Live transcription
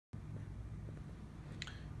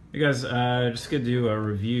Hey guys, just gonna do a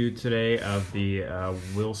review today of the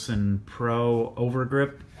Wilson Pro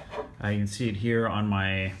Overgrip. You can see it here on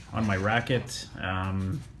my racket,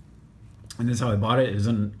 and this is how I bought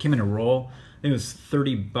it. Came in a roll. I think it was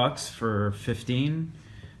 30 bucks for 15.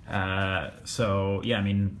 So yeah, I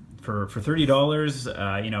mean for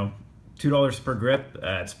 $30, you know, $2 per grip.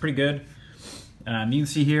 It's pretty good. You can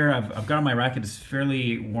see here I've got on my racket. It's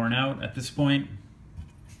fairly worn out at this point.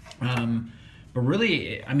 But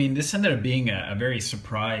really, I mean, this ended up being a very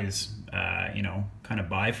surprise, you know, kind of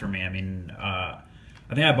buy for me. I mean, I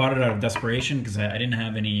think I bought it out of desperation because I didn't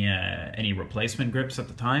have any replacement grips at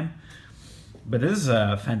the time. But this is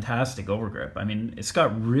a fantastic overgrip. I mean, it's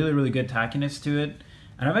got really good tackiness to it.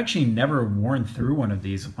 And I've actually never worn through one of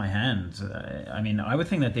these with my hands. I mean, I would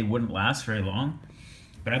think that they wouldn't last very long,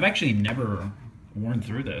 but I've actually never worn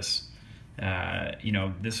through this. You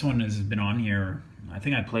know, this one has been on here. I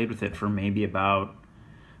think I played with it for maybe about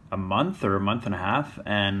a month or a month and a half,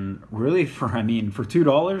 and really for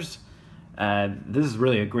 $2, this is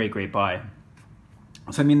really a great buy.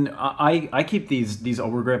 So I mean, I keep these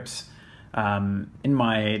overgrips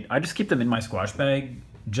I just keep them in my squash bag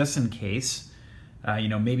just in case. You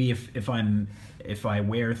know, maybe if I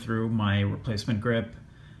wear through my replacement grip,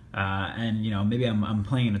 and you know, maybe I'm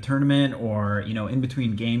playing in a tournament, or you know, in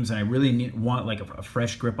between games, and I really want like a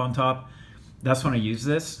fresh grip on top. That's when I use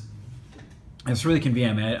this. And it's really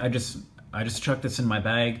convenient. I mean, I just chuck this in my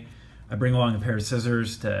bag. I bring along a pair of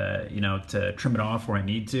scissors to, you know, to trim it off where I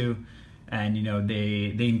need to, and you know,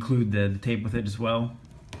 they include the tape with it as well.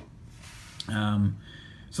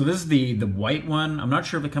 So this is the white one. I'm not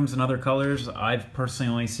sure if it comes in other colors. I've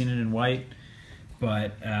personally only seen it in white,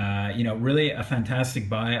 but you know, really a fantastic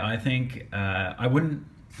buy. I think I wouldn't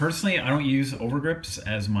personally. I don't use overgrips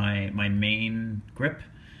as my main grip.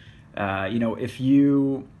 You know,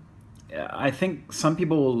 I think some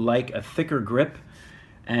people like a thicker grip,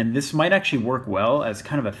 and this might actually work well as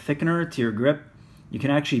kind of a thickener to your grip. You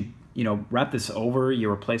can actually, you know, wrap this over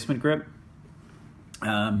your replacement grip.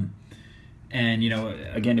 And you know,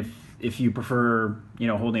 again, if you prefer, you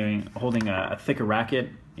know, holding a thicker racket,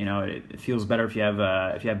 you know, it feels better if you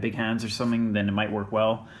have big hands or something, then it might work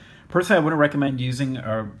well. Personally, I wouldn't recommend using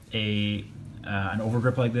an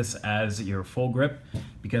overgrip like this as your full grip,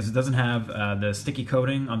 because it doesn't have the sticky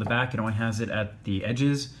coating on the back. It only has it at the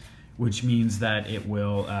edges, which means that it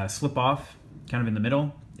will slip off kind of in the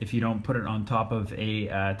middle if you don't put it on top of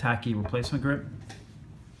a tacky replacement grip.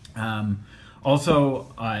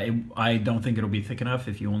 Also, I don't think it'll be thick enough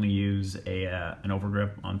if you only use an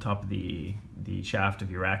overgrip on top of the shaft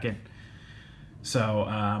of your racket. So,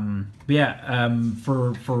 but yeah,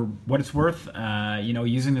 for what it's worth, you know,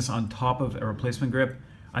 using this on top of a replacement grip,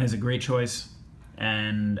 I think is a great choice,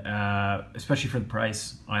 and especially for the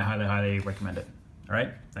price, I highly recommend it. All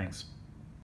right, thanks.